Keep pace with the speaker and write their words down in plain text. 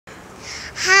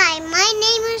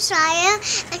is Arya,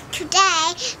 and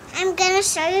today I'm gonna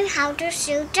show you how to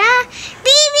shoot a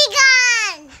BB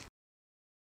gun.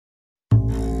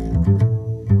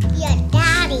 Your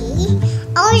daddy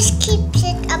always keeps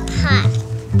it apart.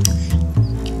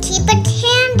 Keep it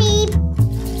handy.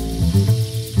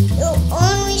 You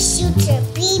only shoot a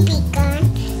BB gun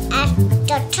at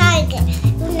the target.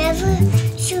 You never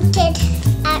shoot it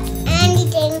at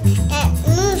anything that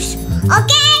moves.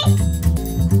 Okay?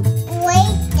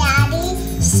 Wait, Daddy,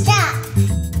 stop.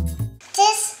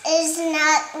 This is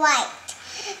not right.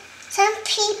 Some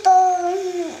people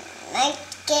might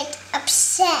get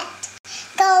upset.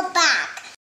 Go back.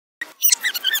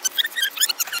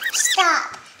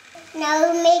 Stop.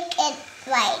 Now make it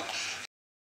right.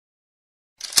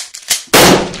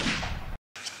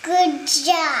 Good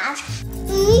job.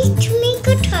 You need to make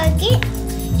a target.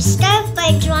 Start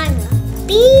by drawing a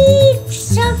big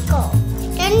circle.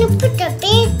 Then you put a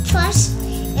big plus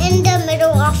in the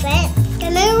middle of it. The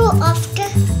middle of the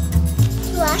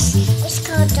plus is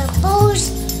called the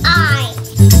bull's eye.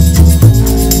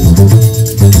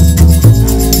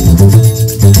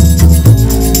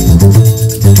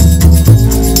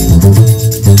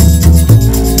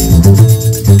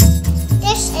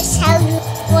 This is how you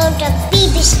load the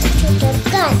BBs to the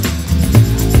gun.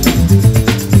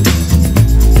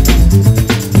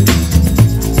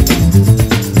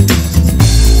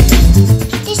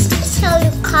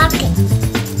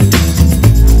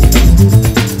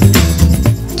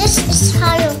 This is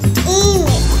how you aim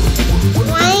it.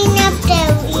 Line up the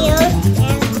rear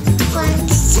and front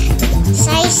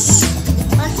sides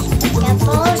of the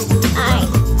bull's eye.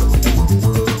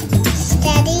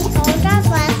 Steady, hold our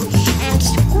breath, and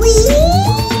squeeze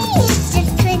the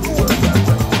trigger.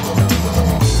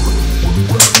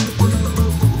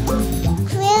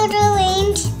 Clear the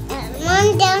range and run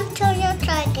down to your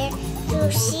target to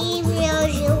see where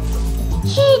you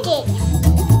hit it.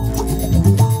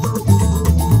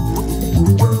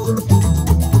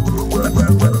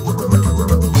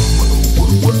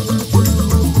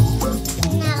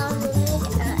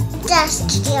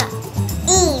 Adjust your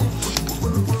aim,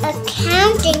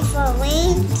 accounting for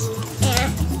range and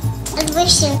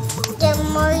elevation. The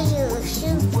more you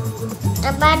shoot,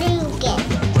 the better you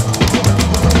get.